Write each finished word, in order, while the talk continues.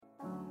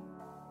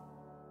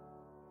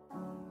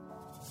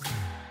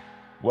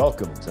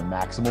Welcome to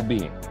Maximal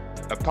Being.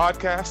 A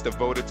podcast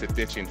devoted to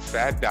ditching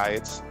fad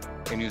diets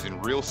and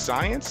using real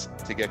science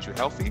to get you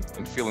healthy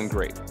and feeling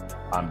great.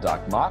 I'm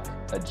Doc Mock,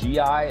 a GI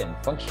and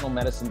functional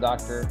medicine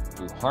doctor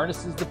who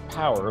harnesses the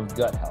power of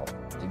gut health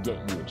to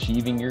get you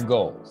achieving your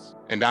goals.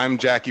 And I'm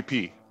Jackie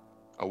P.,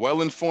 a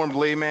well-informed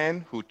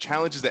layman who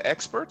challenges the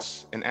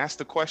experts and asks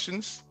the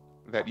questions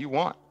that you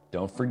want.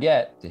 Don't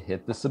forget to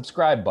hit the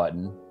subscribe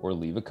button or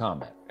leave a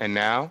comment. And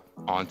now,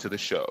 on to the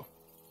show.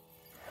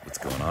 What's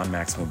going on,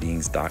 Maximal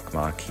Beings? Doc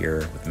Mock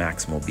here with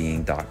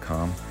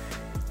MaximalBeing.com.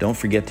 Don't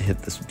forget to hit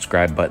the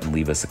subscribe button,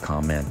 leave us a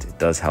comment. It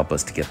does help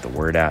us to get the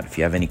word out. If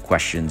you have any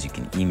questions, you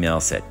can email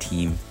us at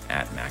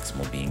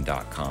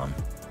team@MaximalBeing.com.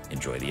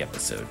 Enjoy the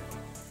episode.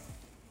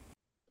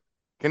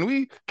 Can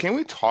we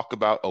talk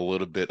about a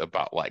little bit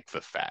about like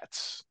the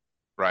fats,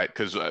 right?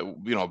 Because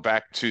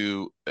back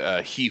to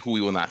he who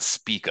we will not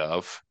speak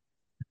of,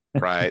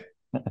 right?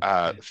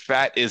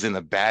 Fat isn't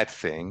a bad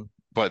thing,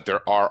 but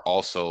there are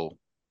also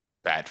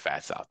bad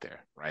fats out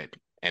there, right?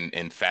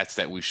 And fats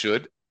that we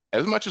should,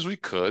 as much as we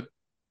could,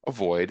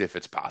 avoid if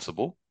it's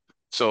possible.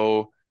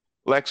 So,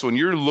 Lex, when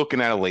you're looking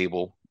at a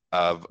label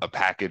of a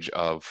package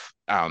of,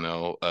 I don't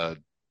know,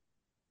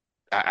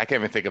 I can't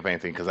even think of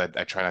anything because I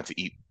try not to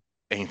eat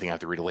anything I have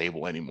to read a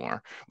label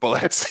anymore.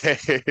 But let's say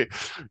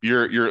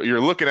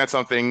you're looking at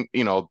something,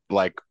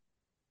 like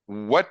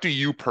what do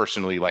you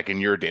personally like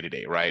in your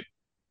day-to-day, right?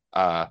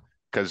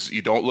 Because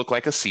you don't look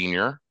like a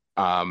senior.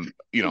 So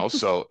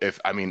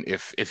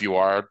if you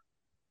are,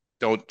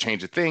 don't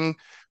change a thing.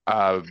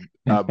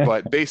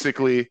 But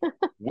basically,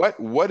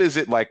 what is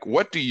it like?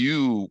 What do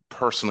you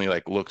personally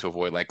like look to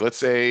avoid? Like, let's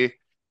say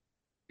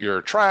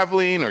you're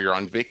traveling or you're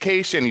on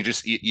vacation,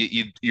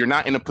 you're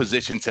not in a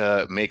position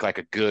to make like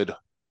a good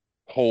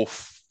whole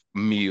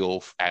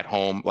meal at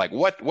home. Like,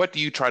 what do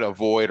you try to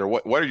avoid, or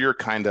what are your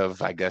kind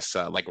of, I guess,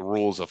 like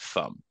rules of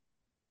thumb?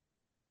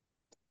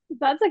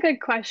 That's a good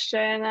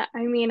question. I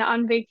mean,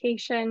 on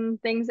vacation,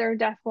 things are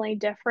definitely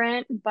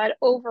different, but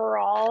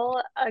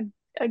overall,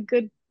 a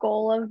good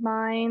goal of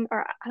mine,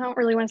 or I don't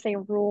really want to say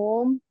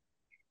rule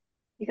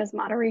because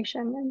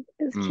moderation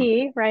is Mm,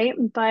 key, right?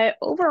 But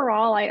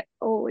overall, I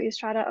always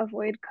try to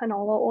avoid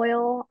canola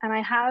oil, and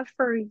I have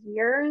for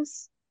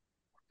years.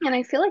 And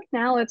I feel like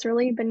now it's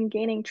really been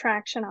gaining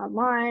traction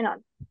online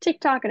on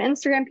TikTok and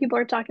Instagram. People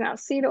are talking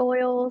about seed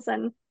oils,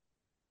 and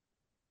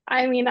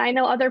I mean, I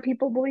know other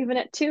people believe in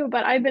it too,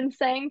 but I've been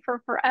saying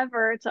for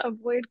forever to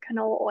avoid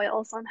canola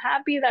oil. So I'm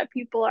happy that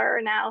people are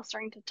now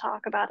starting to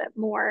talk about it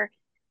more.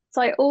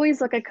 So I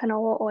always look at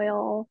canola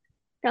oil.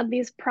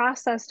 These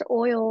processed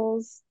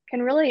oils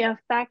can really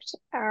affect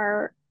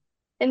our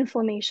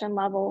inflammation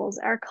levels,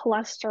 our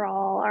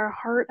cholesterol, our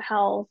heart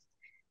health.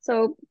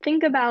 So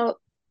think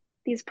about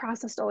these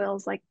processed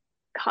oils like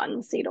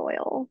cottonseed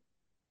oil.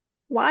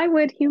 Why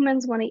would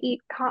humans want to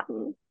eat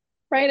cotton?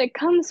 Right? It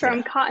comes yeah,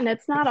 from cotton.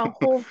 It's not a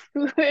whole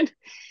food.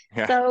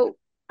 yeah. So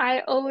I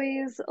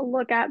always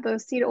look at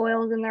those seed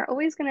oils and they're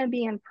always going to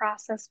be in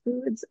processed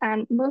foods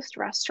and most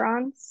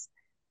restaurants.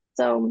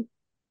 So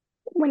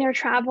when you're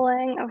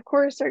traveling, of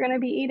course, you're going to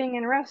be eating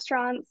in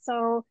restaurants.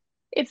 So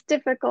it's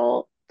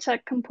difficult to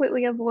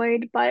completely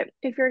avoid. But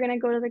if you're going to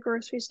go to the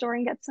grocery store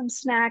and get some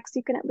snacks,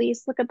 you can at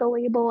least look at the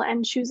label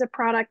and choose a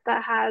product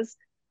that has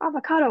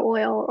avocado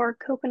oil or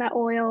coconut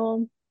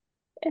oil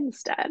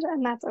instead.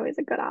 And that's always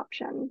a good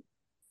option.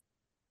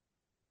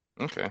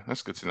 Okay,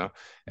 that's good to know.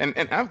 And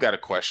I've got a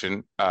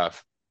question,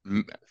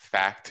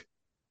 fact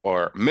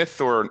or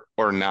myth or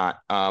not.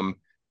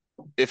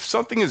 If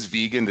something is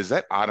vegan, does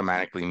that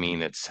automatically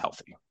mean it's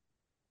healthy?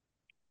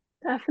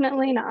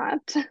 Definitely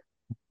not.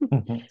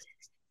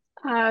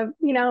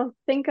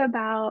 Think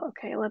about,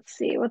 okay, let's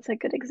see, what's a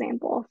good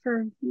example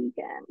for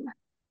vegan?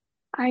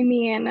 I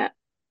mean,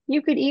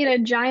 you could eat a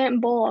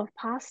giant bowl of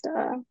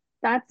pasta.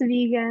 That's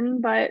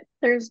vegan, but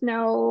there's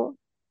no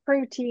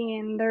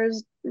protein,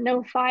 there's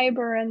no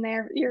fiber in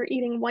there. You're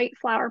eating white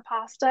flour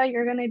pasta.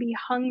 You're going to be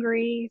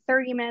hungry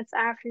 30 minutes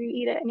after you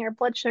eat it, and your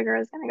blood sugar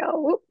is going to go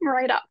whoop,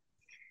 right up.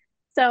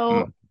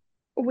 So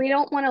Mm, we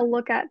don't want to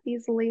look at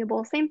these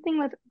labels. Same thing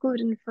with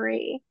gluten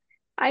free.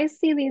 I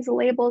see these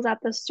labels at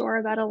the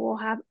store that will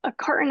have a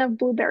carton of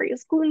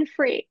blueberries, gluten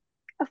free.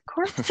 Of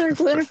course, they're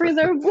gluten free,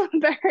 they're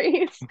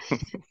blueberries.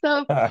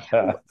 So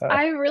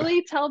I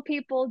really tell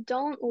people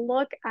don't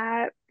look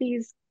at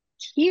these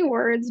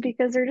keywords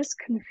because they're just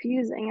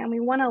confusing. And we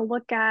want to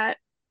look at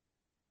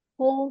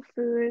whole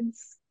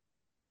foods,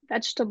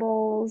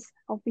 vegetables,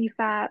 healthy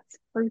fats,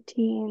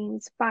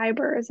 proteins,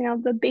 fibers,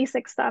 the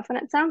basic stuff. And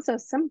it sounds so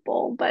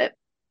simple, but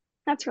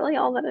that's really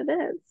all that it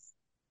is.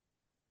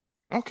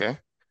 okay.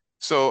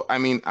 So, I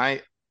mean,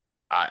 I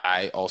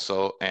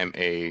also am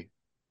a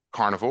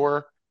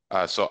carnivore,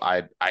 so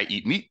I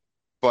eat meat,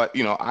 but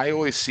I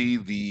always see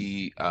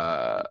the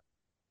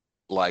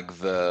like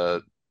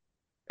the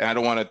and I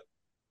don't want to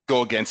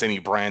go against any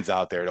brands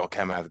out there, don't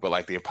come at it, but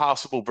like the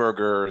Impossible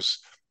Burgers,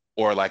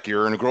 or like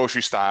you're in a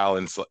grocery style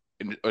and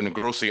in a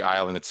grocery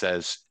aisle and it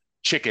says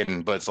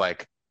chicken, but it's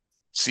like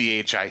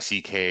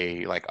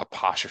CHICK, like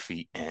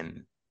apostrophe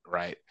N,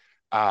 right?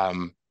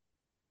 Um,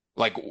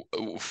 like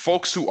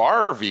folks who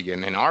are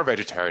vegan and are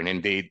vegetarian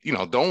and they,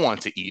 don't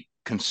want to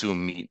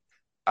consume meat,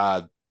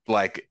 uh,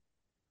 like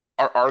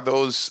are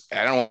those,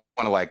 I don't want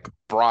to like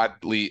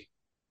broadly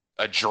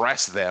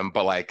address them,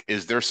 but like,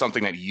 is there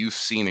something that you've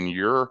seen in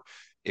your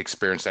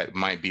experience that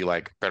might be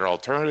like better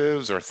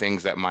alternatives or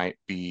things that might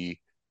be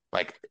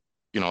like,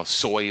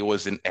 soy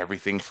was in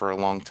everything for a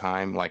long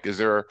time? Like, is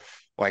there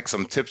like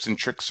some tips and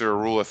tricks or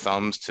rule of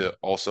thumbs to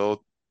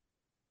also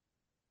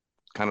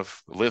kind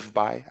of live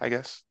by, I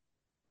guess?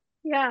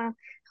 Yeah.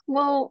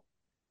 Well,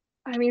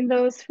 I mean,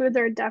 those foods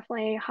are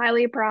definitely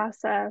highly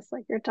processed.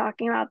 Like you're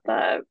talking about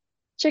the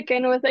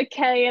chicken with a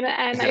K, and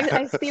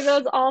I see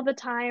those all the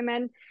time.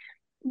 And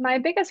my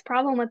biggest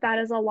problem with that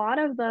is a lot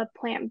of the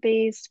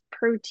plant-based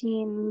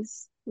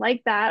proteins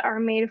like that are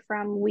made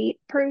from wheat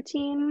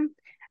protein.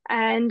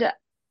 And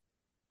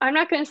I'm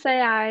not going to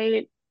say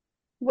I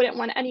wouldn't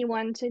want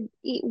anyone to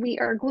eat wheat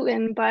or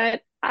gluten,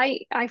 but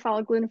I follow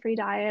a gluten-free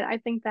diet. I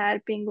think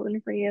that being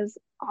gluten-free is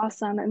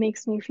awesome. It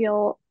makes me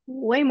feel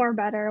way more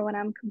better when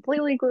I'm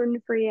completely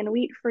gluten-free and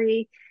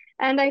wheat-free.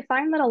 And I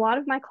find that a lot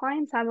of my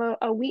clients have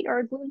a wheat or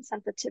a gluten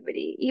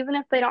sensitivity. Even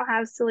if they don't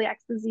have celiac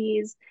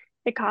disease,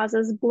 it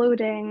causes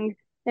bloating,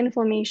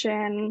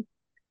 inflammation,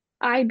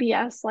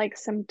 IBS-like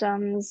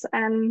symptoms,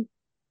 and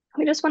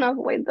we just want to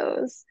avoid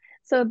those.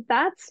 So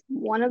that's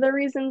one of the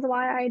reasons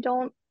why I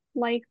don't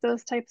like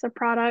those types of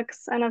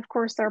products. And of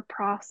course, they're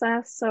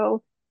processed.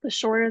 So the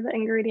shorter the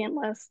ingredient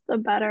list, the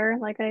better,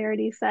 like I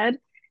already said.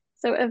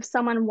 So if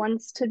someone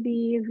wants to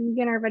be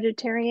vegan or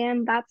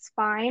vegetarian, that's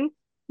fine.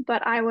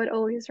 But I would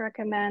always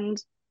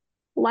recommend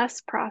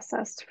less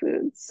processed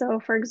foods. So,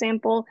 for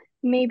example,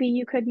 maybe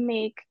you could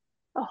make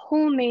a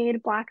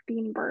homemade black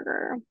bean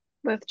burger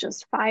with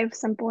just five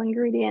simple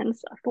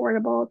ingredients,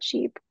 affordable,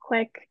 cheap,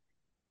 quick.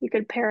 You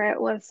could pair it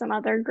with some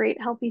other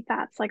great healthy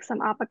fats like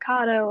some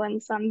avocado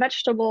and some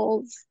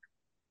vegetables.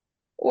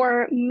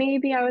 Or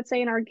maybe I would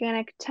say an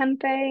organic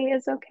tempeh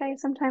is okay.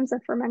 Sometimes a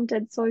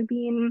fermented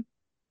soybean,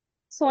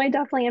 soy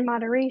definitely in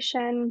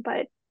moderation,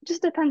 but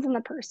just depends on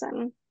the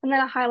person. And then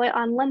a highlight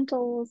on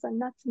lentils and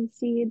nuts and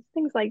seeds,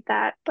 things like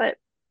that. But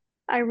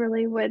I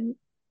really would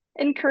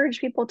encourage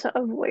people to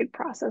avoid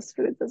processed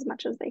foods as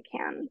much as they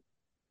can.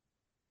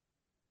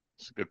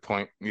 It's a good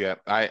point. Yeah,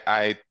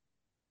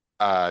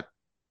 uh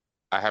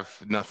I have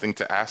nothing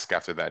to ask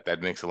after that.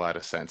 That makes a lot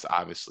of sense,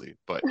 obviously.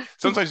 But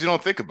sometimes you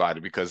don't think about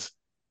it because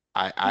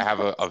I Of have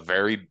a course.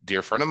 very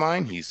dear friend of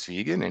mine. He's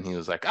vegan, and he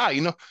was like,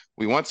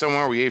 we went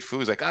somewhere, we ate food.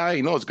 He's like,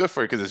 it's good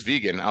for you because it's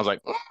vegan. And I was like,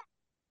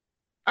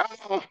 I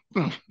don't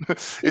know.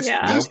 It's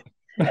Yeah, just,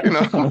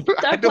 Nope.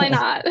 I definitely don't,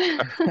 not.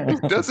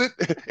 it doesn't,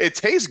 it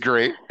tastes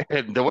great.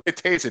 And the way it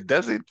tastes, it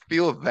doesn't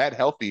feel that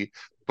healthy.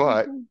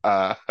 But,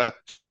 Mhm.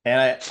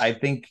 And I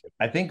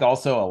think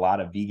also a lot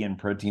of vegan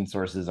protein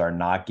sources are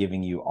not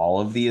giving you all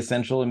of the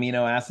essential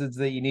amino acids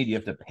that you need. You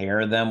have to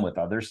pair them with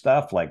other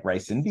stuff like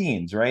rice and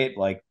beans, right?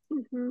 Like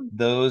Mhm.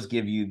 those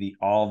give you the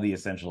all the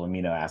essential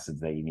amino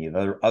acids that you need.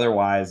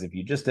 Otherwise, if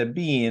you just have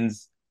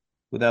beans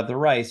without the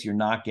rice, you're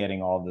not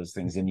getting all those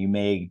things, and you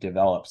may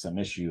develop some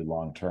issue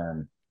long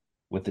term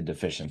with the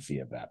deficiency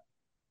of that.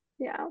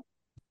 Yeah,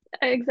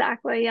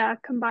 exactly. Yeah,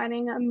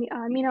 combining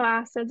amino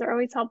acids are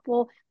always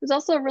helpful. There's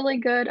also a really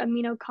good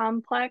amino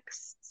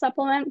complex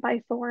supplement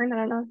by Thorne. I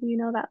don't know if you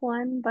know that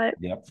one, but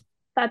Yep.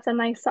 that's a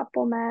nice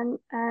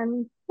supplement.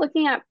 And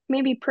looking at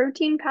maybe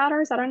protein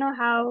powders, I don't know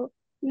how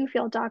you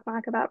feel, Doc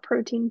Mac, about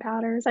protein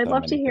powders. I'd So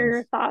love to many hear your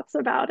things. thoughts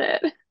about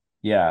it.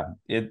 Yeah,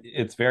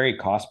 it's very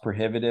cost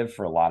prohibitive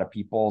for a lot of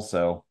people.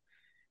 So,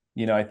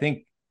 I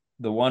think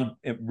the one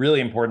really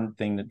important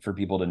thing for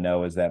people to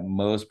know is that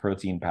most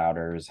protein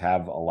powders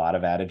have a lot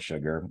of added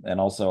sugar,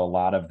 and also a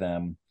lot of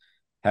them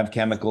have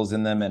chemicals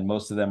in them, and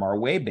most of them are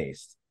whey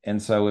based.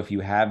 And so if you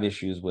have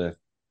issues with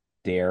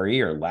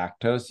dairy or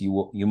lactose,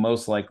 you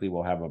most likely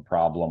will have a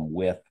problem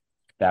with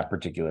that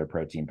particular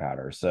protein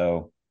powder.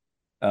 So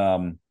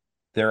um,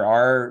 there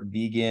are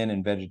vegan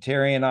and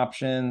vegetarian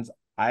options.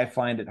 I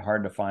find it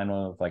hard to find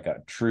one with like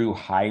a true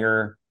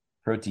higher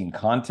protein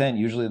content.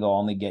 Usually they'll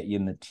only get you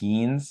in the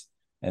teens.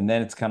 And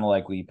then it's kind of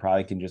like we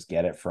probably can just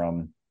get it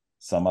from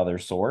some other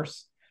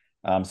source.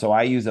 So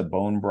I use a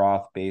bone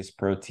broth based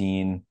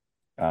protein.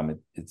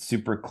 It's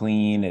super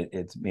clean.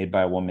 It's made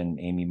by a woman,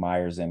 Amy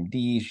Myers,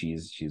 MD.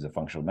 She's a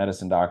functional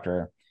medicine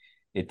doctor.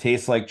 It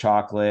tastes like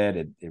chocolate.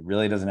 It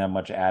really doesn't have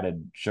much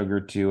added sugar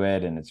to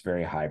it, and it's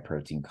very high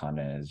protein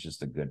content. It's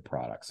just a good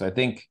product. So I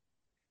think,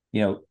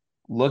 you know,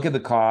 look at the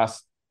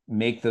cost,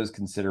 make those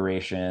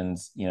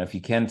considerations. If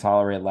you can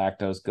tolerate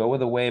lactose, go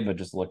with a whey, but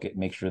just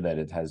make sure that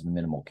it has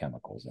minimal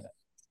chemicals in it.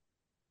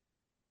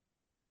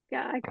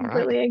 Yeah, I all right.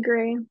 completely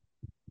agree.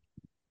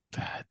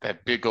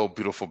 That big old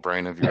beautiful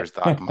brain of yours,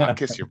 Doc. Ma,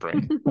 kiss your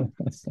brain.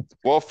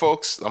 Well,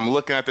 folks, I'm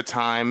looking at the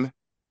time.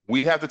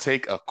 We have to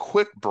take a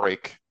quick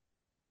break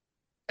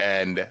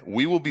and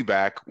we will be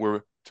back.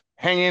 We're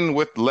hanging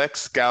with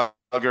Lex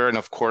Gallagher and,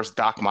 of course,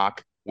 Doc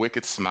Mock,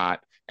 Wicked Smart,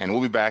 and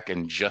we'll be back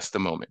in just a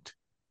moment.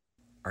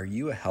 Are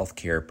you a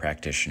healthcare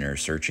practitioner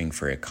searching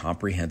for a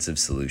comprehensive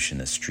solution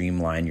to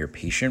streamline your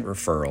patient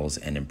referrals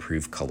and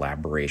improve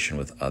collaboration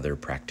with other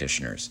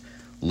practitioners?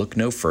 Look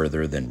no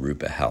further than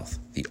Rupa Health,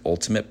 the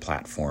ultimate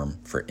platform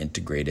for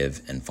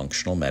integrative and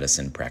functional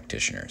medicine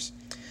practitioners.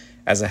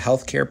 As a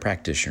healthcare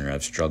practitioner,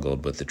 I've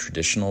struggled with the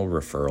traditional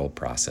referral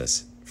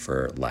process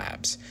for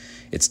labs.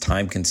 It's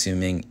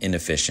time-consuming,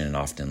 inefficient, and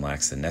often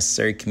lacks the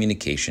necessary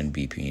communication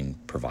between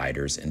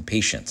providers and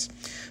patients.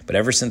 But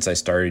ever since I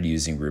started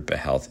using Rupa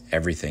Health,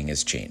 everything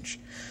has changed.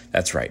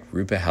 That's right,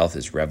 Rupa Health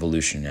is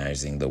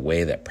revolutionizing the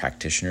way that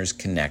practitioners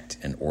connect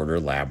and order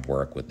lab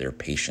work with their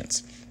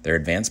patients. Their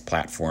advanced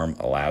platform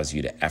allows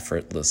you to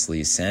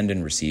effortlessly send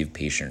and receive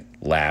patient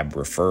lab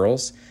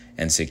referrals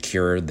and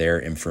secure their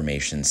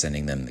information,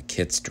 sending them the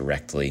kits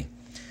directly.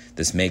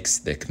 This makes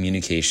the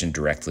communication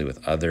directly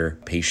with other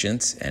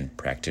patients and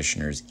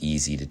practitioners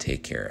easy to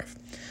take care of.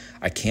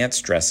 I can't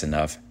stress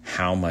enough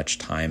how much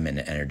time and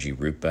energy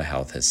Rupa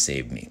Health has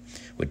saved me.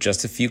 With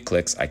just a few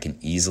clicks, I can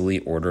easily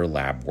order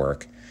lab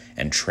work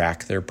and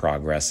track their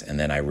progress, and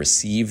then I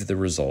receive the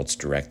results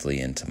directly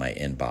into my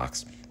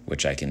inbox,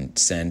 which I can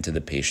send to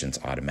the patients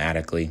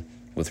automatically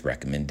with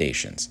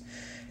recommendations.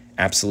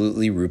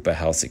 Absolutely, Rupa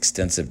Health's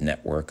extensive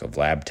network of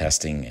lab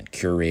testing and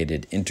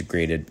curated,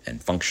 integrated,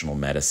 and functional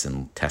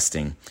medicine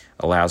testing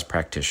allows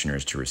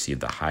practitioners to receive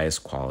the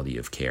highest quality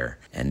of care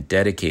and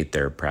dedicate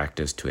their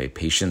practice to a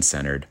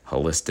patient-centered,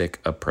 holistic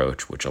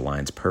approach which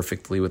aligns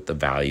perfectly with the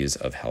values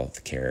of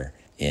healthcare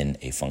in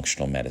a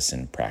functional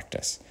medicine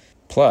practice.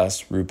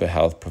 Plus, Rupa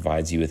Health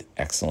provides you with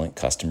excellent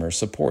customer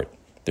support.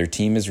 Their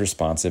team is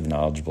responsive,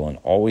 knowledgeable, and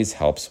always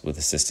helps with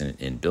assistance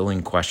in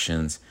billing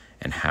questions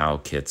and how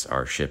kits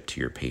are shipped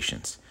to your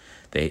patients.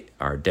 They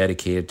are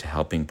dedicated to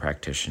helping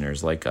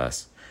practitioners like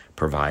us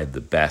provide the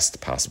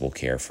best possible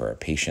care for our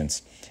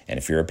patients. And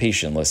if you're a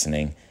patient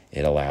listening,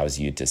 it allows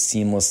you to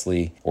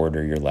seamlessly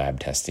order your lab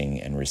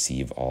testing and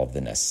receive all of the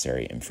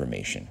necessary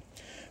information.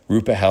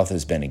 Rupa Health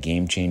has been a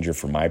game changer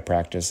for my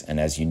practice, and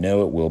as you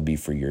know, it will be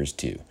for yours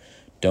too.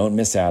 Don't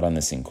miss out on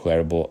this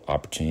incredible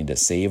opportunity to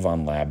save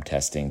on lab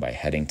testing by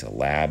heading to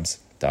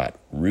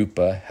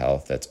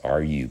labs.rupahealth, that's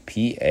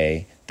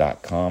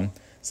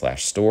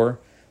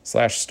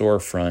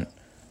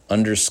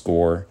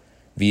rupa.com/store/storefront_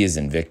 V as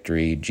in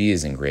Victory, G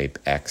as in Grape,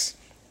 X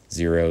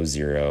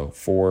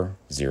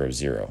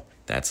 00400.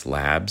 That's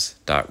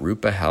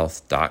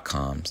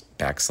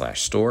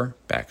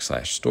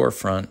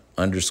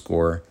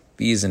labs.rupahealth.com/store/storefront_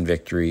 V as in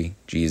Victory,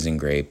 G as in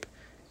Grape,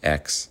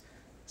 X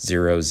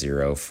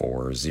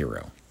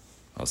 0040.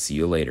 I'll see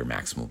you later,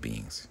 Maximal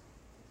Beings.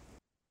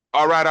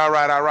 All right.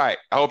 I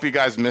hope you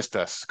guys missed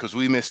us because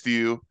we missed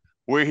you.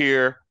 We're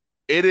here.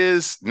 It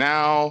is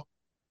now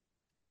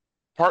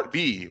part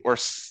B or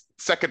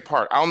second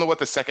part. I don't know what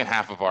the second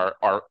half of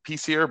our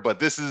piece here, but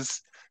this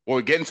is where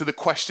we get into the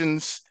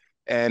questions.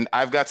 And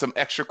I've got some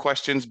extra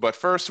questions, but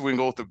first we're going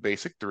to go with the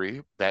basic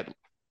three, that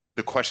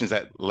the questions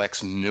that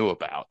Lex knew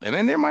about. And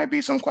then there might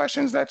be some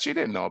questions that she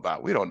didn't know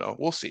about. We don't know.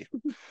 We'll see.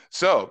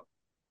 So,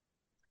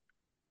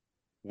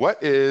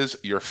 what is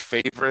your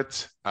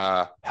favorite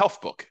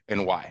health book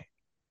and why?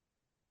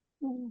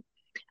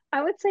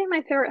 I would say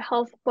my favorite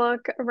health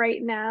book right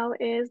now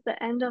is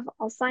The End of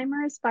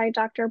Alzheimer's by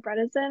Dr.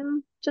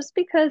 Bredesen. Just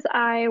because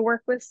I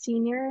work with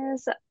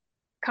seniors,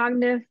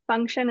 cognitive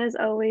function is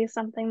always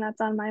something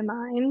that's on my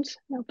mind,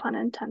 no pun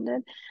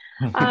intended,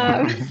 or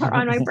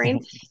on my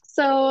brain.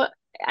 So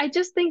I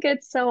just think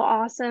it's so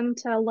awesome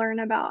to learn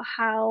about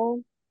how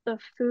the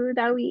food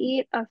that we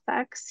eat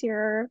affects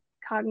your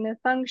cognitive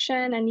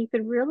function, and you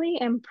could really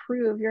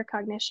improve your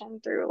cognition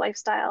through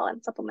lifestyle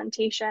and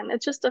supplementation.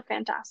 It's just a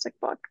fantastic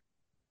book.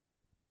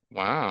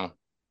 Wow,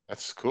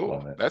 that's cool.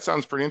 Love it. That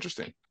sounds pretty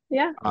interesting.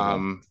 Yeah.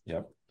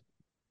 Yep.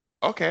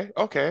 Okay.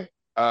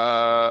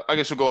 I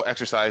guess we'll go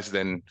exercise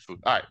then food.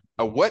 All right.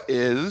 What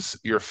is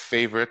your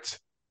favorite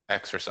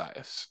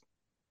exercise?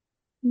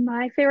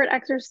 My favorite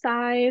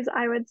exercise,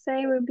 I would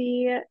say, would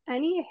be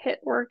any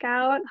HIIT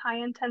workout, high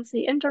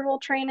intensity interval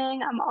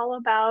training. I'm all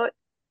about.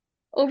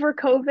 Over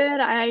COVID,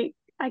 I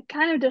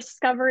kind of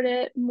discovered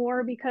it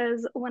more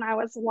because when I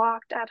was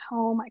locked at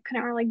home, I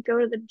couldn't really go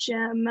to the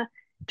gym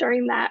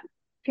during that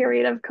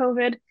period of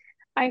COVID.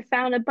 I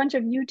found a bunch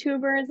of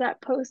YouTubers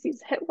that post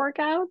these HIIT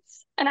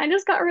workouts, and I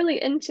just got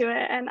really into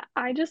it. And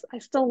I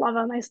still love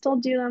them. I still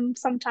do them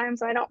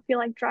sometimes, so I don't feel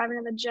like driving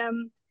to the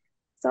gym.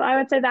 So I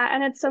would say that,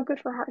 and it's so good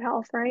for heart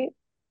health, right?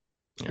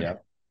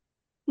 Yep.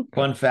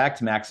 Fun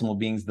fact, Maximal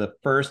Beings, the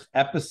first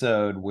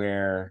episode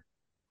where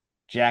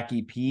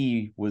Jackie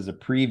P was a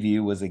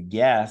preview, was a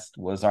guest,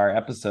 was our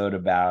episode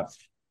about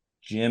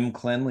gym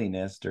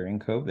cleanliness during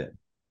COVID.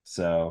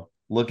 So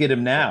look at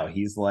him now.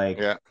 He's like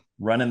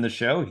running the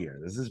show here.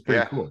 This is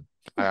pretty cool.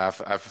 I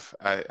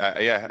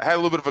had a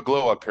little bit of a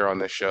glow up here on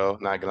this show,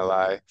 not gonna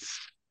lie.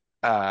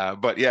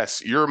 But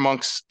yes, you're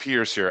amongst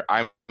peers here.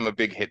 I'm a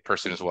big HIIT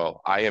person as well.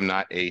 I am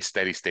not a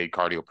steady state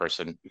cardio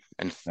person.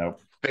 And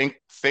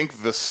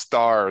Think the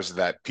stars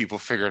that people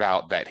figured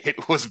out that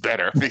it was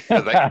better,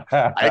 because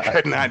I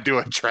could not do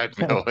a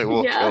treadmill. It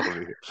will Yeah. kill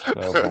me.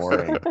 So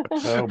boring.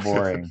 So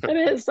boring.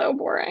 It is so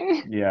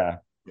boring. Yeah.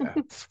 Yeah.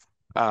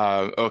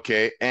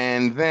 Okay.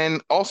 And then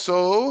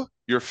also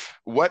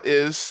what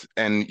is,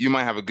 and you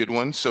might have a good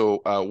one.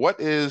 So, what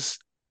is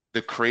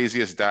the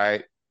craziest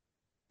diet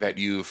that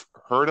you've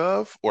heard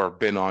of or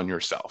been on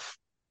yourself?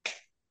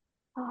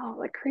 Oh,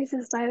 the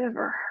craziest I've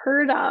ever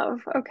heard of.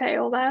 Okay,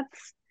 well I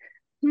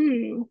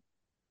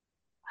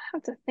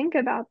have to think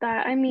about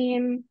that. I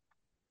mean,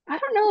 I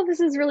don't know if this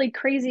is really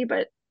crazy,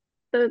 but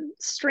the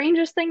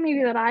strangest thing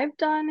maybe that I've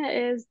done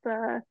is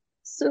the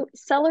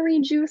celery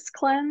juice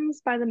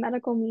cleanse by the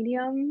medical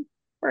medium,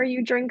 where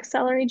you drink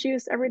celery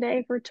juice every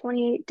day for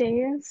 28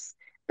 days.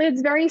 But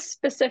it's very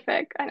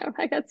specific. I know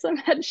I got some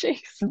head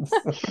shakes.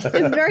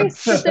 It's very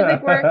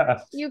specific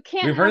where you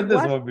can't We've have heard this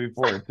left one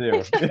before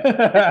too.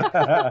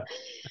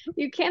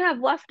 you can't have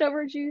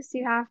leftover juice.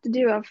 You have to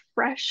do a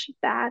fresh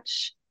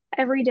batch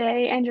every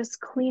day, and just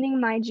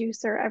cleaning my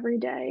juicer every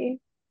day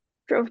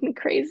drove me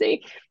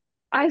crazy.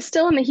 I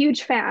still am a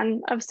huge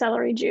fan of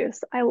celery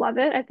juice. I love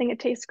it. I think it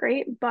tastes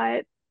great,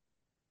 but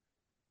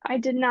I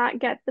did not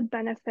get the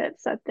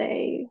benefits that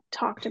they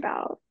talked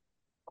about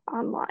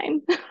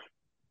online.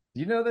 Do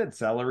you know that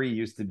celery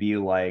used to be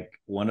like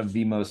one of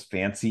the most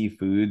fancy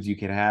foods you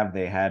could have?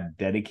 They had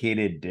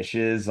dedicated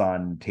dishes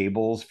on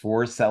tables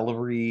for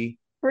celery.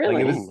 Like it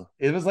Really? was Ooh.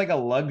 it was like a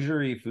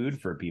luxury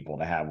food for people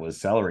to have was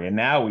celery. And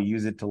now we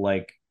use it to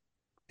like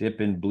dip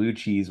in blue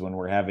cheese when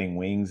we're having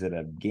wings at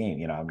a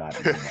game. I'm not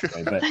eating that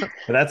way,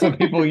 but that's what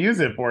people use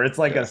it for. It's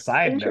like a Yeah.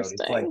 side note.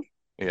 It's like, Interesting.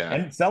 Yeah.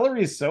 and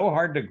celery is so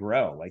hard to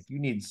grow. Like you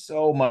need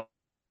so much.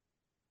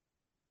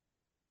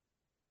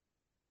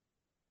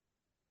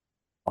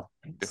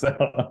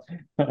 So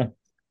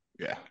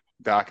Yeah.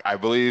 Doc, I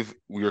believe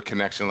your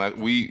connection,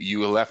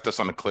 you left us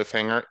on a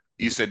cliffhanger.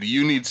 You said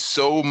you need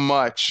so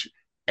much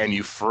and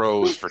you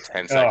froze for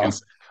 10 oh,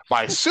 seconds. But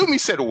I assume you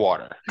said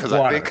water, because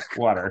I think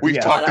water. we've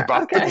Yes. talked Water.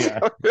 about Okay.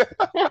 this.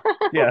 Yeah.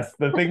 Yes,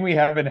 the thing we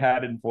haven't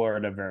had in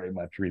Florida very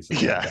much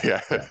recently.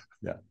 Yeah.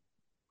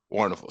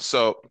 Wonderful.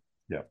 So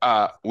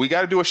Yeah. we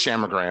got to do a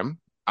shamagram.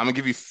 I'm gonna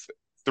give you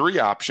three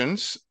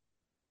options,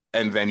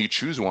 and then you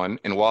choose one.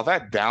 And while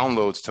that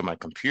downloads to my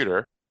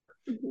computer,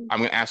 Mhm. I'm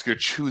gonna ask you to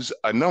choose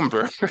a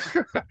number.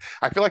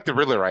 I feel like the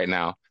Riddler right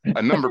now.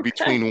 A number Okay.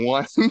 between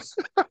one.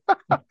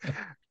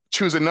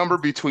 Choose a number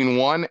between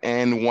 1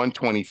 and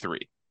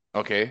 123.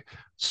 Okay.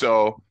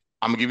 So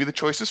I'm gonna give you the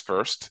choices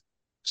first.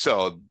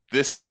 So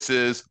this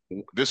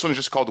one is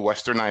just called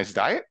Westernized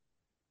Diet.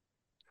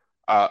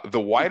 The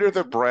whiter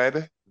the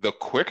bread, the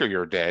quicker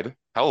you're dead.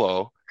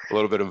 Hello, a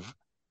little bit of,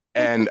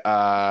 and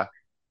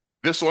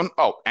this one,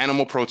 oh,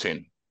 animal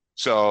protein.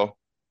 So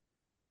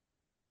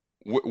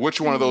which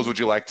one of those Hmm. would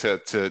you like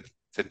to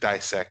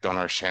dissect on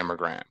our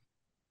shamagram?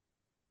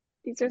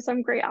 These are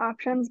some great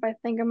options, but I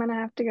think I'm gonna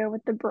have to go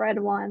with the bread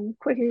one.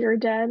 Quicker you're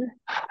dead.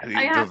 I The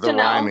have the to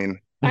know. rhyming,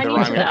 I the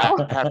need to rhyming.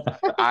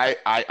 know.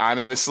 I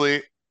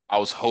honestly, I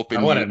was I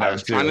hoping want to I know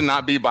was trying to too.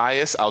 not be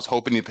biased. I was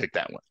hoping you picked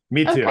that one.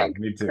 Me too. Okay,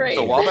 Me too. So great.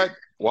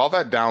 while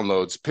that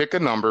downloads, pick a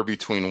number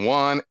between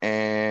 1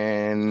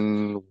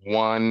 and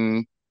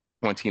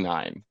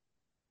 129.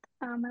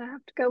 I'm gonna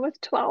have to go with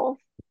 12.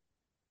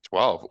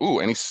 12. Ooh,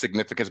 any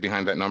significance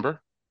behind that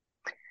number?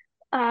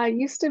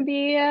 Used to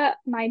be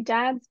my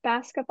dad's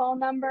basketball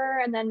number,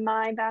 and then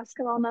my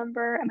basketball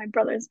number, and my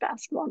brother's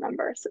basketball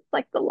number. So it's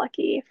like the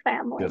lucky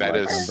family Good That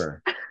luck number. is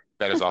number.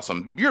 that is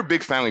awesome. You're a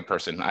big family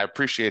person. I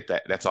appreciate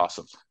that. That's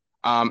awesome.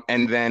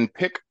 And then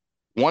pick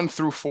 1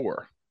 through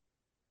 4.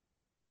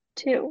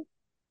 2.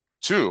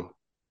 2.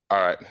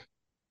 All right.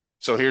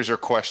 So here's your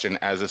question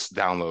as this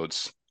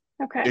downloads.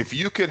 Okay. If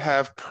you could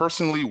have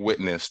personally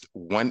witnessed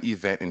one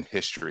event in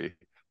history,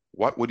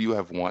 what would you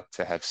have want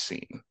to have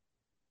seen?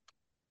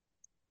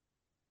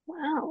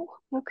 Wow.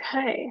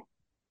 Okay.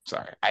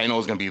 Sorry, I know it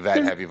was gonna be that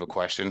Does heavy of a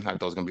question. I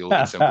thought it was gonna be a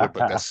little bit simpler,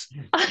 but that's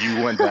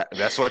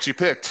what you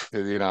picked.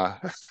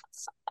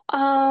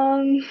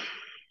 um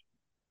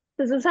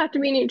does this have to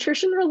be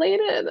nutrition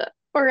related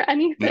or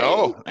anything?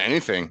 No,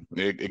 anything.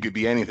 It could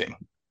be anything.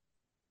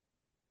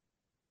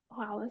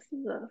 Wow, this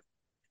is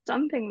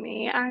stumping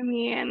me. I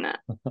mean,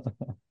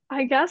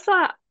 I guess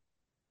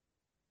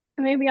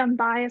maybe I'm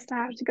biased. I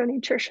have to go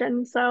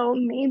nutrition. So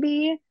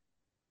maybe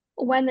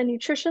when the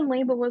nutrition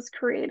label was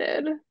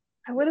created,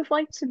 I would have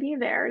liked to be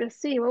there to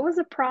see what was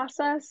the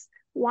process.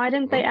 Why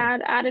didn't they Oh,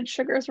 add added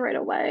sugars right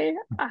away?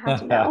 I had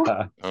to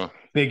know. oh,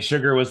 Big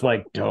Sugar was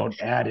like, don't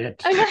add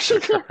it. I big guess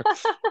sugar.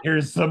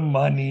 Here's some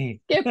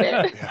money. skip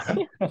it. Yeah,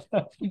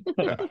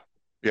 yeah,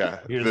 yeah.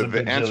 Here's a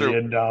The answer,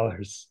 bajillion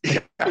dollars. yeah,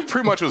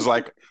 pretty much was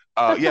like,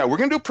 yeah, we're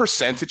gonna do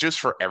percentages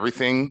for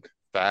everything,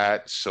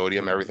 fat,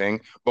 sodium, everything,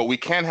 but we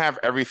can't have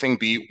everything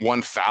be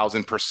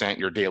 1,000%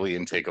 your daily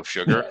intake of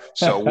sugar.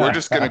 So we're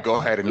just gonna go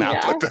ahead and not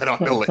Yeah. put that on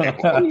the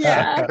label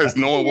Yeah. because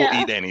no one will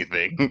Yeah. eat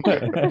anything.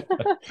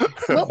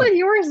 What would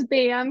yours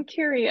be? I'm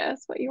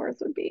curious what yours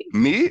would be.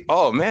 Me?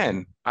 Oh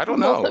man, I don't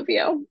Both know. of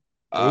you.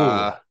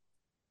 Uh, Ooh.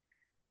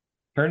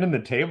 Turning the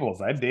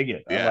tables. I dig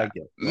it. I Yeah. like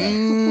it.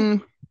 Yeah.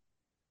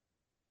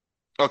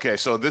 Okay,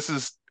 so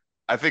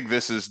I think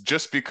this is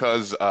just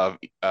because of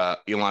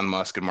Elon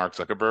Musk and Mark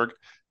Zuckerberg.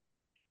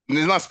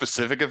 It's not a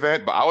specific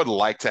event, but I would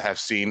like to have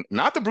seen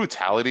not the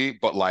brutality,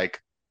 but like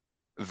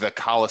the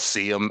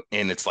Coliseum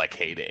in its like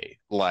heyday.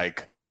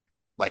 Like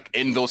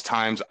in those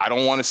times, I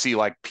don't want to see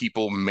like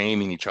people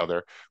maiming each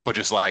other, but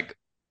just like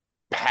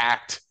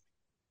packed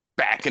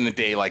back in the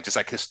day, like just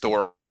like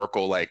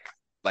historical, like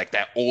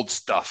that old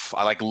stuff.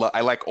 I like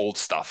old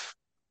stuff.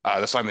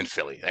 That's why I'm in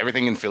Philly.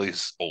 Everything in Philly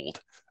is old.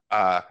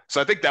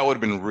 So I think that would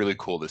have been really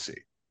cool to see.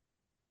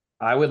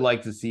 I would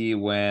like to see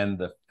when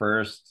the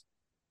first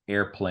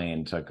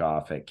airplane took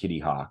off at Kitty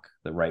Hawk,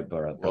 the Wright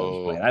brothers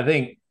Whoa.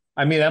 plane.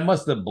 I mean, that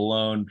must have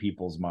blown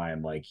people's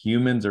mind. Like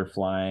humans are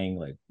flying.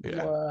 Like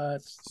Yeah.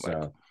 what?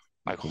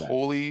 Like, So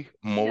holy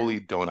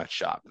moly donut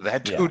shop.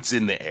 That dude's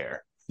in the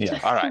air. Yeah.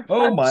 All right.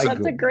 Oh my That's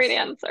goodness. a great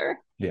answer.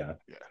 Yeah.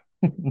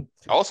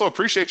 I also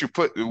appreciate you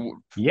with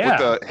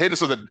the hitting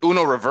us with the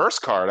Uno reverse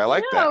card. I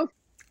like that.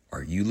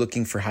 Are you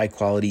looking for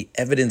high-quality,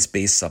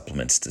 evidence-based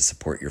supplements to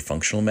support your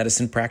functional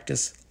medicine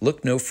practice?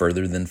 Look no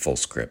further than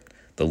FullScript,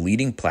 the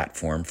leading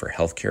platform for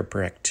healthcare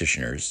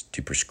practitioners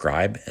to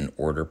prescribe and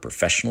order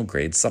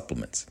professional-grade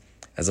supplements.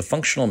 As a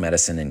functional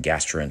medicine and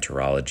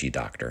gastroenterology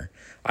doctor,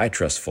 I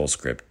trust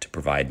FullScript to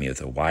provide me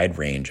with a wide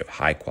range of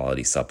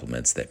high-quality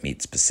supplements that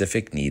meet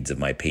specific needs of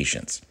my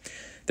patients.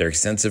 Their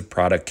extensive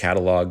product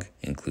catalog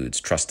includes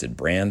trusted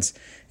brands,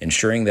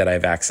 ensuring that I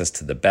have access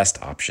to the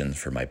best options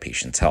for my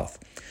patients' health.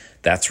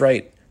 That's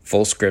right,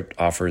 FullScript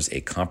offers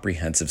a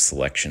comprehensive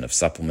selection of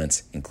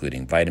supplements,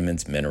 including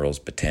vitamins, minerals,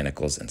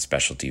 botanicals, and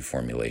specialty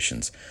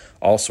formulations,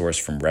 all sourced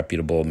from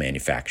reputable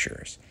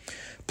manufacturers.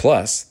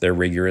 Plus, their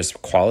rigorous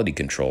quality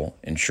control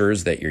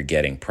ensures that you're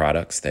getting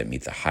products that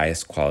meet the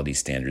highest quality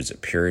standards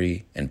of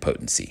purity and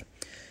potency.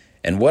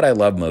 And what I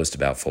love most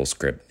about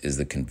FullScript is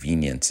the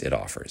convenience it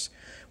offers.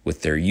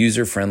 With their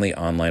user-friendly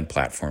online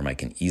platform, I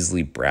can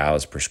easily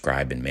browse,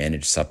 prescribe, and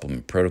manage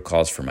supplement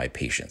protocols for my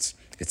patients.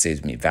 It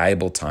saves me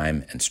valuable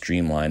time and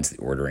streamlines the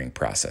ordering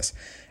process.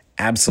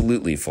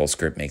 Absolutely,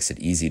 FullScript makes it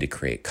easy to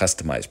create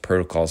customized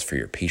protocols for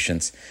your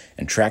patients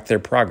and track their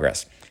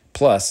progress.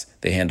 Plus,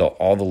 they handle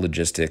all the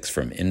logistics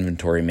from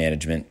inventory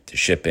management to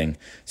shipping,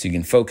 so you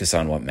can focus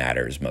on what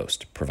matters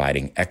most,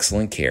 providing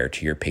excellent care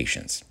to your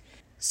patients.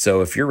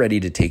 So if you're ready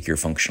to take your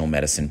functional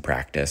medicine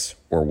practice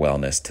or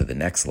wellness to the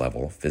next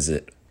level,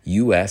 visit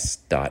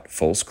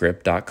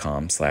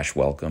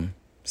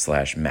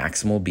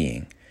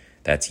us.fullscript.com/welcome/maximalbeing.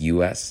 That's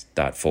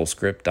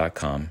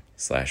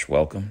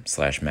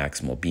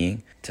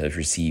us.fullscript.com/welcome/maximalbeing to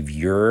receive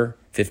your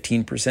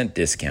 15%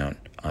 discount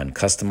on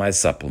customized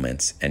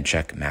supplements and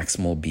check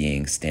Maximal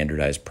Being's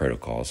standardized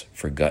protocols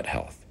for gut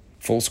health.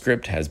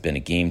 FullScript has been a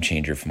game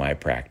changer for my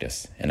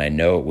practice, and I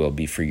know it will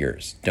be for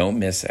yours. Don't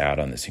miss out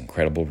on this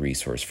incredible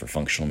resource for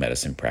functional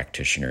medicine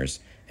practitioners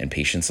and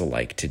patients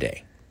alike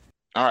today.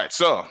 All right,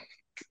 so.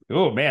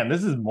 Oh man,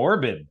 this is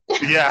morbid.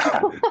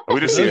 Yeah, we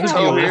just see a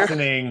toe here.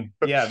 Listening.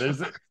 Yeah,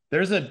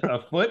 there's a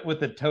foot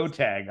with a toe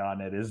tag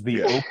on it. Is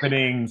the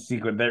opening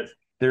sequence.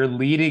 They're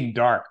leading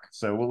dark.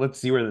 So let's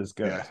see where this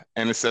goes. Yeah.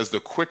 And it says the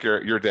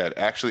quicker you're dead.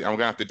 Actually, I'm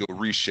gonna have to do a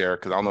reshare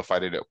because I don't know if I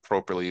did it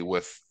appropriately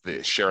with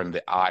the sharing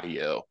the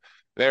audio.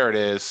 There it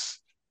is.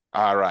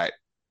 All right,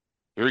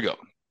 here we go.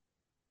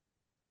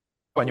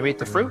 When you eat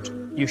the fruit,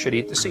 you should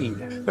eat the seed.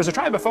 There's a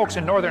tribe of folks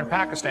in northern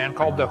Pakistan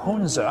called the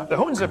Hunza. The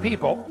Hunza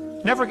people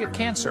never get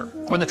cancer.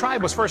 When the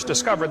tribe was first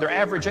discovered, their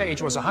average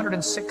age was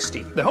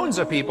 160. The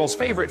Hunza people's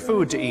favorite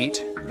food to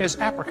eat is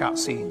apricot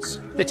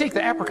seeds. They take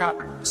the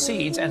apricot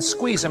seeds and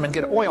squeeze them and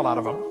get oil out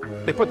of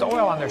them. They put the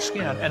oil on their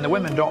skin and the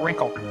women don't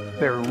wrinkle.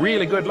 They're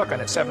really good looking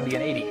at 70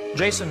 and 80.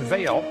 Jason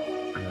Vale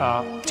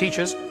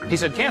teaches, he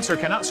said, cancer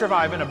cannot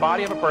survive in a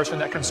body of a person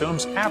that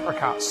consumes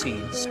apricot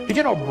seeds. Did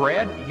you know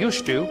bread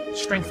used to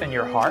strengthen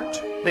your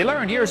heart? They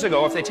learned years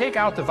ago if they take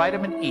out the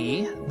vitamin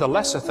E, the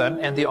lecithin,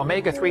 and the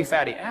omega-3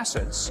 fatty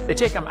acids, they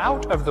take them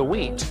out of the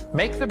wheat,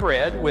 make the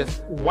bread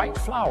with white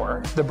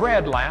flour, the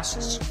bread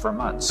lasts for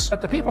months.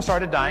 But the people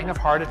started dying of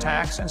heart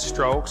attacks and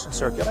strokes and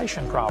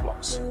circulation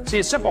problems. See,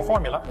 it's a simple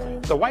formula.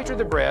 The whiter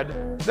the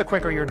bread, the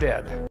quicker you're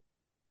dead.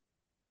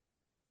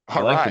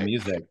 I like the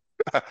music.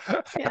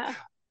 Yeah.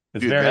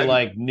 It's very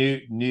like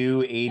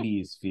new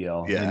 80s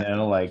feel. Yeah. You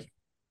know, like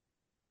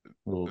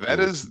that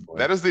is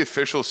the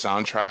official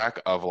soundtrack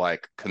of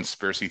like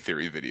conspiracy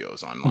theory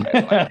videos online.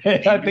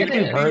 Like, I think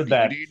we've heard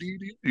that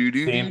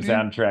same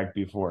soundtrack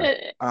before.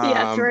 Yeah,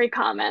 it's very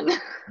common.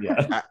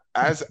 Yeah.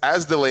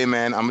 As the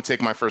layman, I'm gonna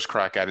take my first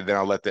crack at it. Then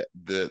I'll let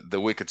the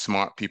wicked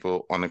smart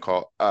people on the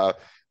call. I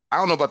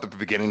don't know about the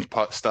beginning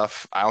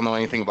stuff. I don't know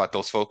anything about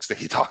those folks that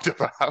he talked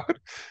about.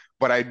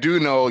 But I do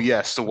know,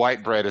 yes, the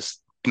white bread is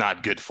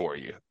not good for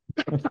you,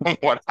 from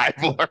what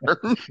I've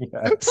learned.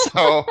 Yeah.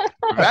 So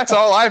that's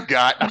all I've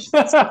got.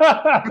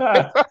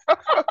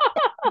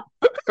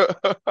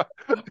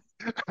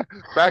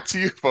 Back to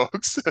you,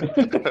 folks.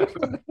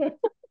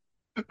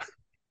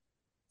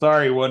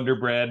 Sorry, Wonder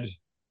Bread.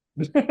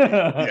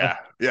 Yeah.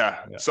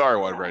 Sorry,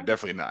 Wonder Bread.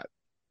 Definitely not.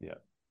 Yeah.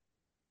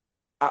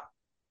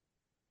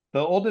 The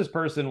oldest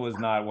person was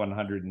not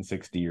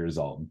 160 years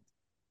old.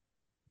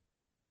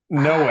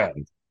 No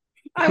way.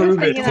 I was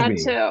Prove it thinking to that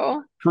me.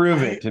 too.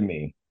 Prove it to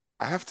me.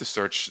 I have to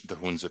search the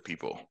Hunza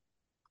people.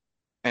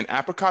 And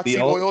apricot The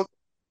seed old, oil.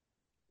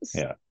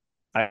 yeah.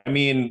 I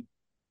mean,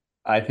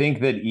 I think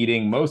that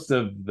eating most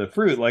of the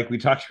fruit, like we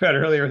talked about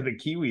earlier, the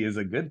kiwi is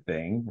a good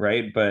thing,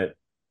 right? But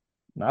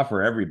not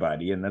for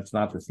everybody, and that's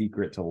not the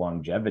secret to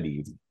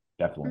longevity.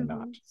 Definitely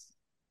not.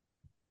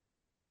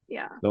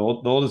 Yeah. The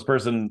oldest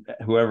person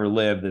who ever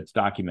lived that's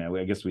documented,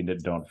 I guess we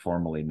don't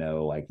formally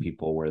know like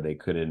people where they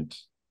couldn't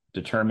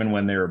determine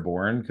when they were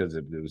born because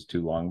it was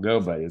too long ago,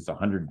 but it's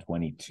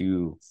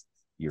 122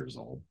 years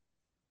old.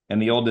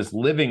 And the oldest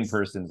living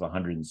person is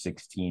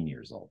 116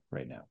 years old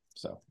right now.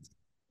 So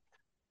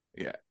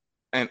Yeah.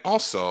 And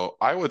also,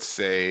 I would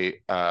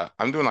say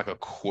I'm doing like a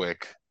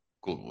quick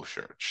Google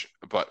search,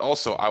 but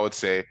also I would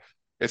say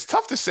it's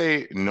tough to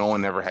say no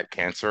one ever had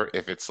cancer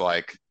if it's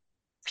like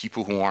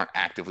people who aren't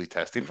actively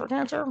testing for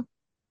cancer.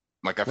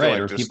 Like I feel right,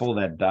 like or just people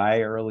that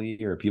die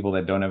early, or people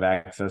that don't have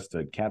access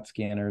to CAT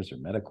scanners or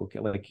medical,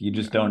 like you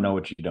just don't know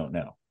what you don't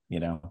know, you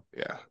know?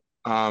 yeah.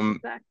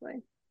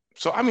 Exactly.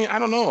 So I mean, I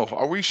don't know.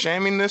 Are we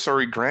shaming this? Are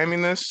we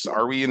gramming this?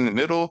 Are we in the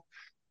middle?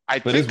 I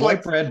But is think white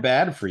like bread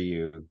bad for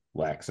you,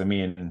 Lex? I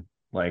mean,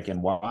 like,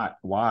 and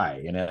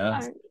why, you know?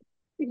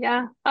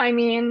 Yeah, I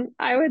mean,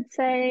 I would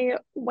say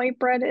white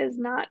bread is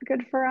not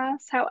good for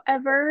us.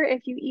 However,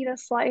 if you eat a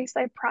slice,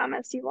 I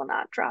promise you will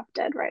not drop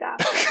dead right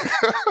after.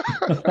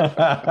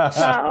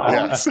 So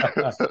yes.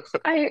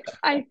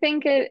 I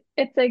think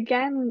it's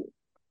again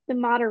the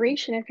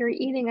moderation. If you're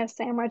eating a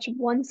sandwich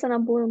once in a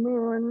blue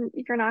moon,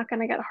 you're not going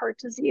to get heart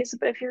disease.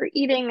 But if you're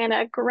eating an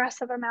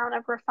aggressive amount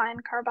of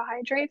refined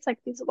carbohydrates, like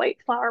these white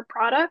flour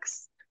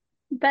products,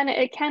 then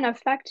it can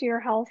affect your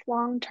health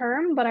long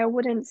term, but I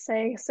wouldn't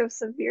say so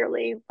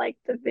severely like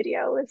the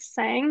video is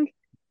saying.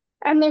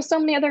 And there's so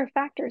many other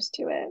factors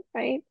to it,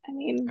 right? I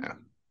mean, Yeah.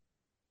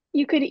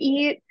 you could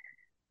eat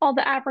all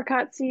the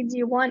apricot seeds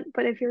you want,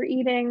 but if you're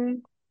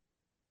eating,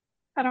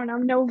 I don't know,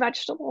 no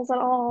vegetables at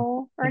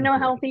all, or no Right.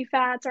 healthy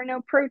fats, or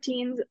no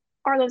proteins,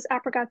 are those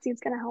apricot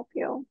seeds going to help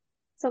you?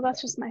 So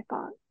that's just my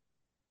thought.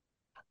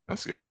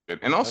 That's good.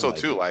 And I also like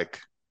too, it. like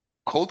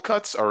cold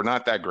cuts are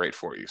not that great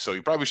for you. So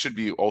you probably should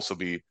be also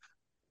be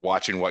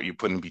watching what you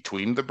put in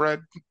between the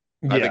bread.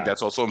 I think Yeah.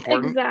 that's also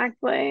important.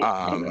 Exactly.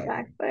 Um, Exactly.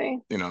 Exactly.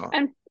 you know,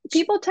 And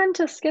people tend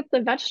to skip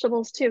the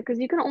vegetables too, because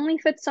you can only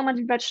fit so much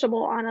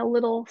vegetable on a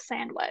little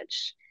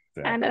sandwich.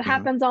 And it Exactly. mhm,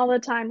 happens all the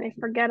time. They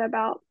forget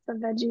about the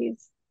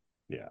veggies.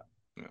 Yeah.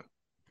 yeah.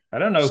 I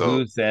don't know So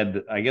who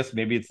said, I guess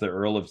maybe it's the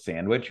Earl of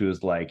Sandwich who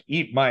was like,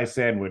 eat my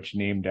sandwich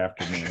named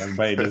after me. And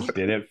everybody just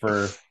did it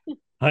for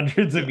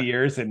hundreds of yeah,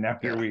 years. And now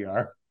here yeah, we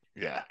are.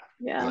 yeah.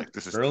 Yeah. Like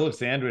this is Earl of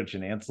Sandwich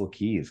and Ansel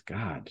Keys.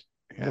 God,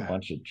 what a yeah,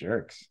 bunch of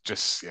jerks.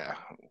 just yeah,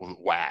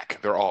 whack.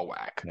 They're all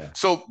whack. Yeah.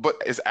 So, but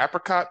is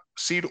apricot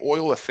seed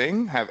oil a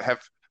thing? Have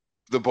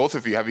the both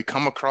of you have you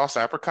come across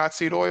apricot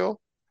seed oil?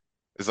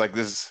 Is like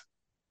this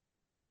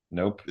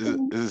Nope. is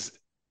is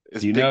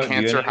is Do you big know? Do you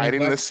cancer know any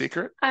hiding this Lex?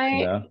 secret?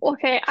 No.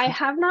 I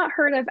have not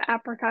heard of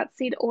apricot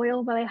seed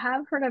oil, but I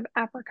have heard of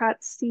apricot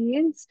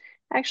seeds.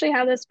 I actually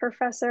had this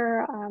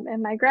professor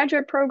in my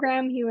graduate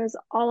program. He was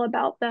all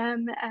about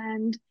them,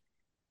 and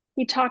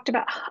he talked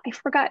about, I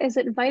forgot, is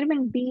it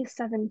vitamin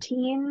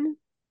B17?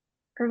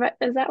 Or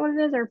is that what it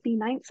is? Or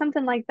B9,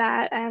 something like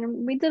that.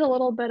 And we did a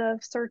little bit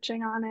of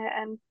searching on it,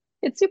 and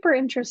it's super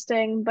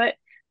interesting, but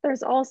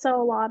there's also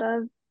a lot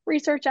of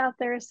research out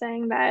there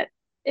saying that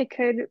it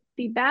could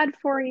be bad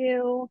for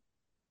you.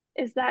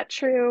 Is that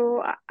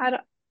true?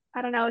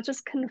 I don't know. It's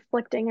just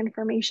conflicting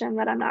information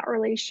that I'm not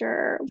really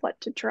sure what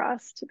to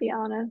trust, to be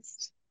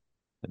honest.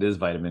 It is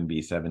vitamin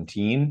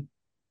B17.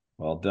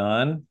 Well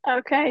done.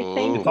 Okay,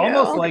 thank It's Oh,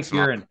 almost you. like it's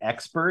you're not. an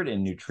expert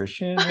in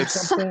nutrition or It's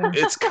something.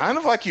 it's kind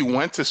of like you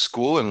went to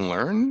school and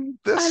learned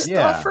this I stuff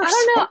Yeah. or I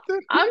don't know.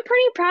 something. I'm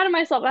pretty proud of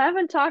myself. I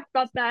haven't talked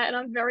about that in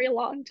a very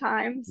long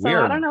time, We so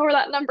I don't are know where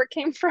that number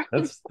came from.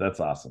 that's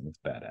awesome. It's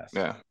badass.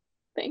 Yeah.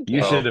 Thank You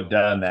you. should Well, have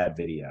done that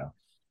video.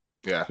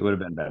 yeah. It would have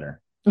been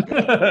better. Yeah.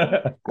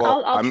 Yeah.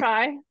 Well, I'll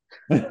try.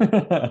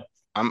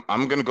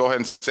 I'm gonna go ahead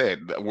and say it.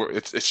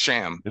 It's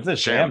sham. It's a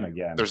Sham. sham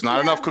again. There's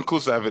not enough Yeah.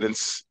 conclusive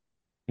evidence.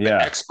 The Yeah,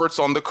 experts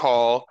on the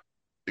call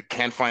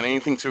can't find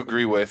anything to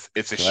agree with.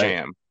 It's a that's right.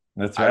 sham.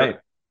 That's I don't right.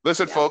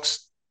 listen, Yeah.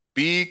 folks,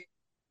 be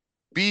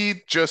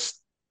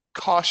just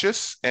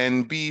cautious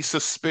and be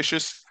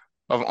suspicious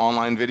of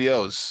online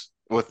videos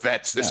with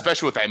that, Yeah.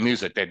 especially with that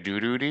music, that do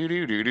do do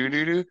do do do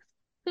do do.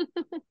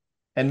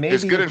 And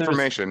It's maybe good if there's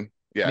information.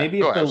 Yeah, go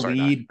if ahead. the I'm sorry,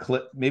 Don. lead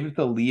clip, maybe if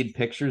the lead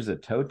picture's a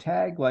toe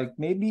tag, like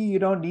maybe you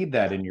don't need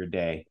that Yeah, in your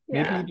day.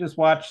 Maybe you Yeah. just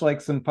watch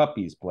like some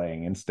puppies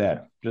playing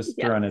instead. Just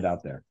Yes. throwing it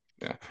out there.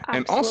 yeah,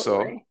 and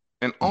also, Absolutely.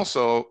 and Yeah.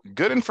 also,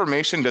 good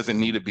information doesn't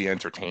need to be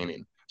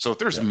entertaining. So if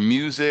there's Yep.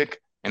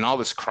 music and all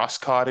this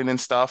cross-cutting and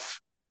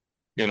stuff,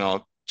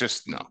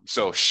 just no.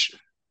 So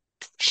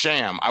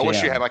sham. I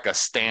wish you had Jam. like a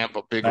stamp,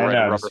 a big I red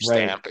know, rubber just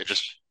right. stamp. It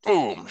just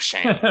boom,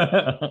 sham.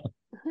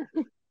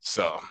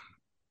 So,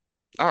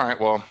 all right.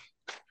 Well,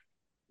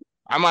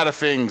 I'm out of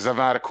things. I'm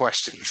out of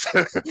questions.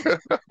 I feel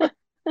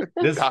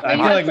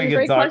like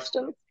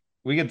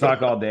we could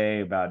talk all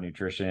day about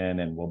nutrition,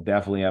 and we'll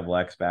definitely have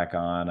Lex back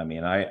on. I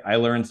mean, I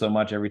learn so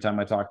much every time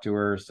I talk to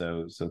her.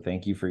 So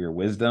thank you for your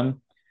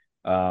wisdom.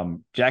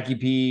 Jackie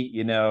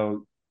P,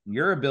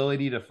 your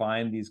ability to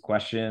find these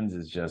questions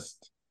is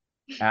just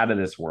out of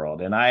this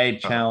world. And I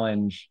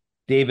challenge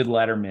David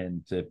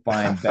Letterman to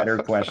find better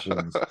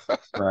questions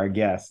for our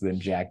guests than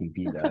Jackie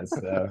P does.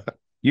 So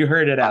you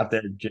heard it out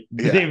there,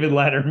 David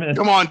Letterman.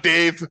 Come on,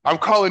 Dave. I'm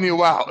calling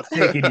you out.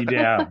 Taking you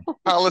down.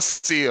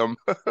 Coliseum.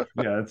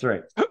 Yeah, that's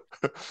right.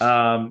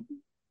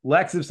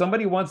 Lex, if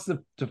somebody wants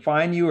to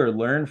find you or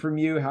learn from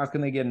you, how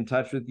can they get in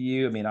touch with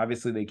you? I mean,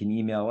 obviously they can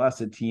email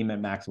us at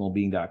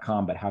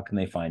team@maximalbeing.com, but how can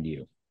they find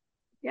you?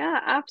 Yeah,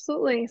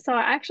 absolutely. So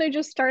I actually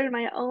just started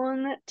my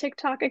own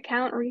TikTok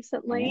account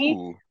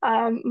recently.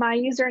 My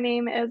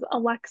username is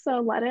Alexa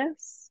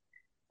Lettuce.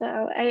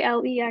 So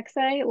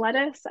Alexa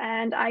Lettuce,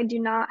 and I do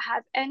not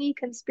have any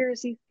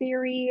conspiracy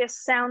theory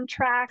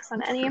soundtracks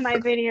on any of my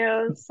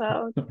videos.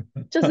 So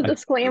just a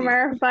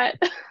disclaimer, but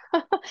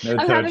No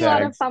I'm having a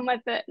lot of fun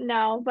with it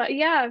now. But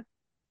yeah,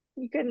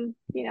 you can,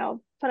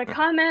 put a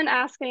comment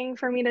asking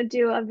for me to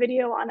do a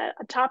video on a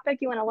topic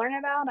you want to learn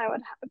about. I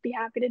would be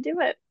happy to do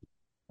it.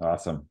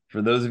 Awesome.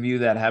 For those of you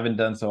that haven't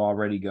done so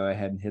already, go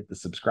ahead and hit the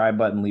subscribe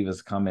button, leave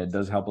us a comment. It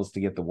does help us to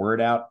get the word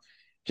out.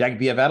 Jackie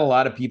P, I've had a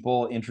lot of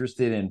people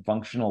interested in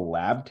functional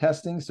lab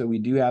testing, so we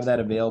do have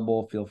that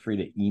available. Feel free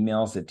to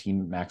email us at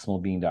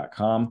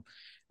team@maximalbeing.com.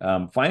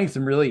 Finding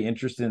some really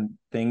interesting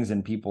things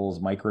in people's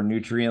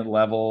micronutrient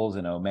levels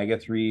and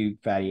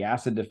omega-3 fatty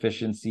acid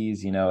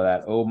deficiencies,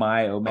 that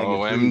omega-3.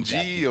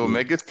 OMG,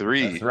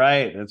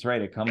 omega-3. That's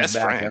right. It comes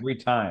back every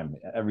time.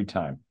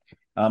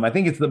 I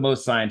think it's the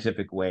most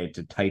scientific way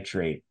to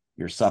titrate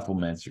your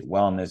supplements, your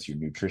wellness, your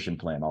nutrition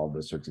plan, all of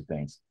those sorts of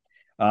things.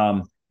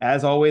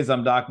 As always,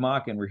 I'm Doc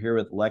Mock, and we're here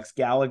with Lex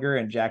Gallagher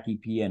and Jackie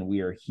P, and we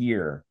are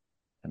here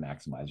to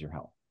maximize your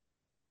health.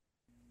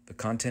 The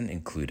content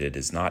included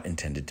is not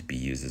intended to be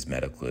used as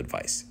medical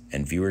advice,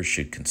 and viewers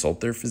should consult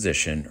their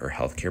physician or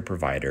healthcare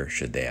provider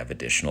should they have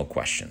additional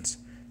questions.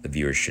 The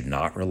viewers should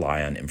not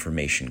rely on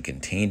information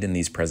contained in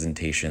these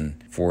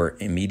presentations for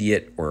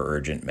immediate or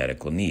urgent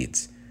medical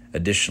needs.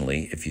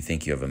 Additionally, if you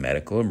think you have a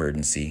medical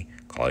emergency,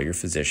 call your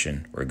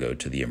physician or go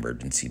to the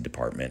emergency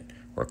department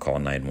or call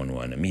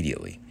 911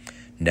 immediately.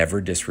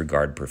 Never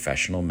disregard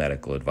professional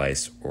medical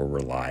advice or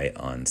rely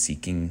on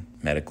seeking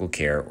medical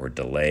care or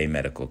delay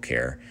medical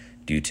care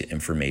due to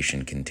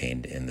information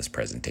contained in this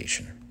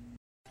presentation.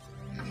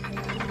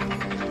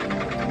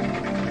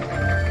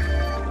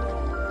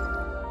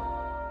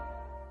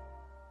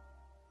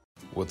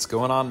 What's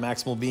going on,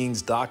 Maximal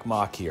Beings? Doc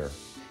Mock here.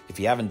 If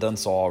you haven't done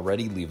so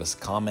already, leave us a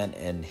comment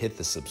and hit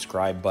the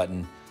subscribe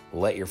button.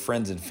 Let your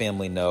friends and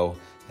family know.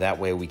 That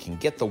way we can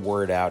get the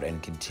word out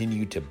and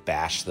continue to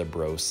bash the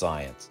bro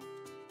science.